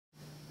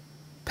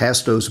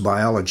Pasto's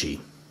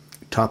Biology,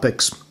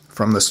 Topics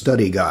from the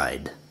Study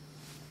Guide.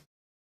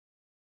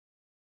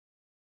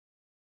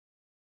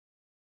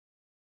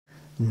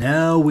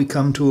 Now we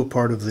come to a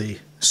part of the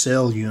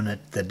cell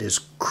unit that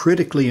is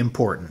critically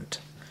important,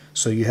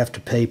 so you have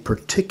to pay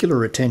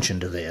particular attention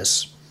to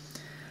this.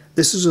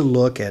 This is a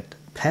look at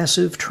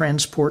passive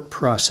transport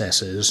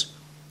processes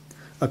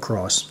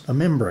across a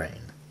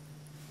membrane.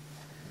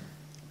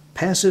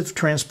 Passive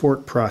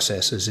transport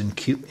processes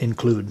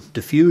include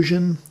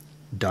diffusion,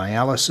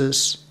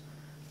 dialysis,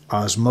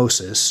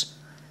 osmosis,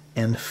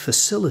 and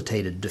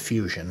facilitated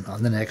diffusion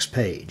on the next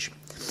page.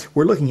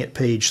 We're looking at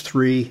page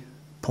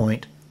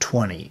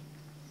 3.20.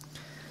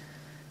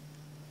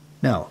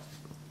 Now,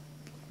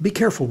 be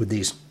careful with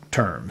these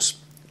terms.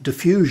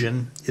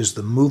 Diffusion is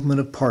the movement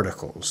of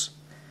particles.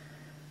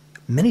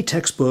 Many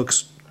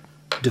textbooks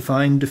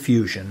define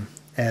diffusion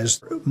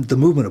as the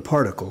movement of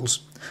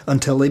particles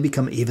until they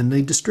become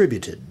evenly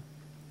distributed.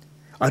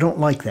 I don't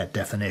like that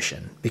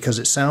definition because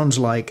it sounds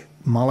like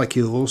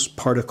molecules,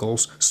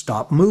 particles,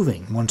 stop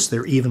moving once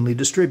they're evenly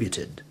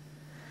distributed.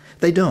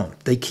 They don't.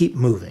 They keep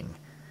moving.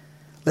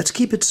 Let's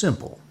keep it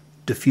simple.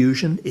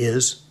 Diffusion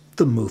is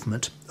the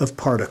movement of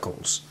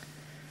particles.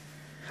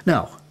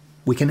 Now,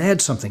 we can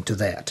add something to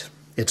that.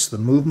 It's the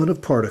movement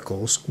of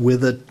particles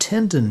with a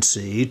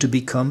tendency to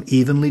become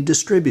evenly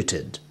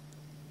distributed.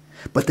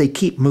 But they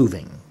keep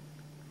moving.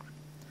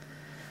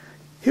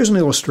 Here's an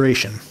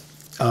illustration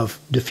of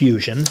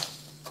diffusion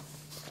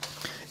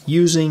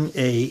using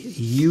a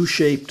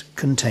U-shaped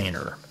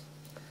container.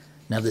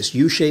 Now this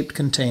U-shaped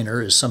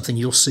container is something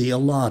you'll see a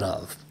lot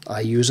of. I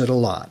use it a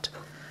lot.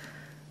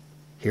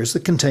 Here's the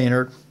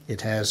container.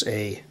 It has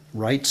a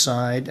right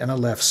side and a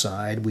left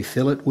side. We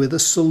fill it with a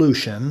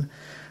solution.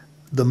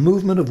 The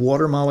movement of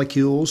water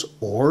molecules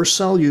or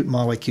solute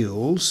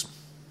molecules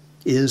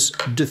is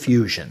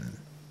diffusion.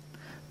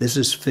 This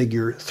is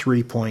figure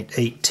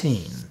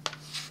 3.18.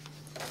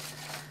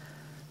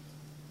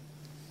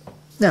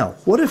 Now,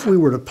 what if we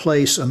were to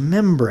place a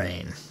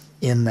membrane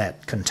in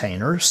that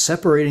container,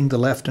 separating the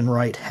left and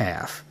right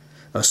half,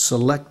 a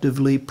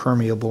selectively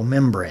permeable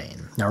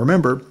membrane? Now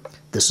remember,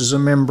 this is a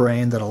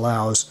membrane that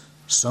allows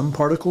some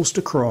particles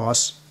to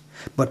cross,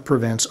 but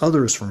prevents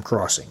others from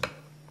crossing.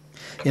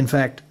 In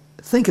fact,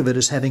 think of it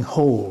as having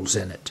holes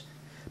in it.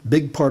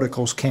 Big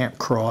particles can't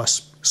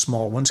cross,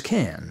 small ones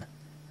can.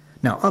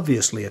 Now,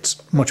 obviously,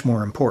 it's much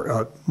more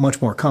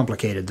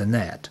complicated than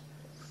that.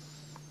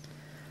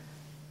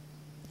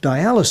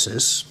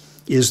 Dialysis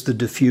is the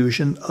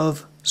diffusion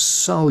of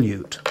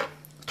solute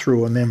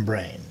through a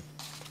membrane.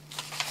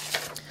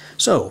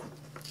 So,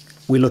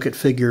 we look at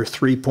figure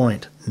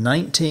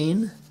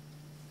 3.19.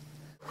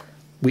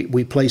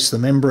 We place the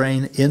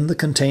membrane in the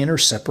container,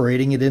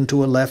 separating it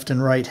into a left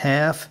and right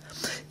half.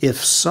 If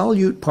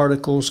solute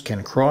particles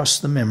can cross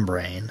the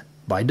membrane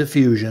by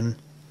diffusion,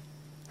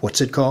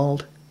 what's it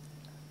called?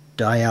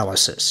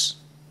 Dialysis.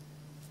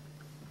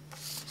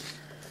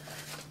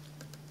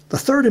 The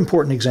third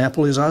important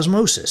example is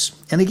osmosis.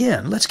 And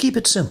again, let's keep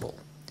it simple.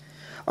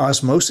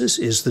 Osmosis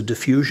is the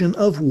diffusion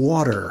of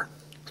water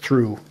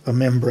through a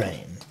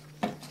membrane.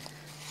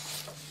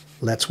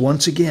 Let's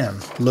once again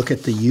look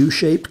at the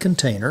U-shaped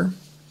container.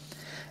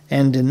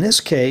 And in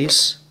this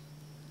case,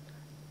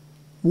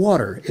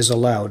 water is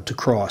allowed to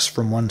cross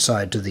from one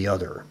side to the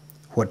other.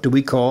 What do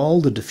we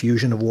call the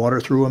diffusion of water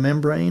through a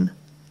membrane?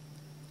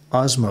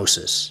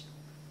 Osmosis.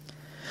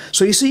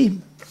 So you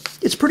see,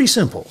 it's pretty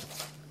simple.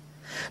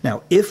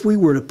 Now, if we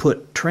were to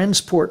put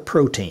transport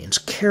proteins,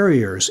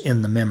 carriers,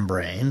 in the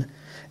membrane,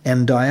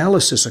 and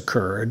dialysis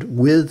occurred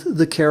with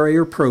the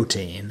carrier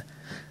protein,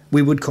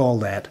 we would call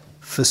that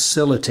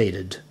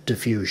facilitated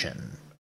diffusion.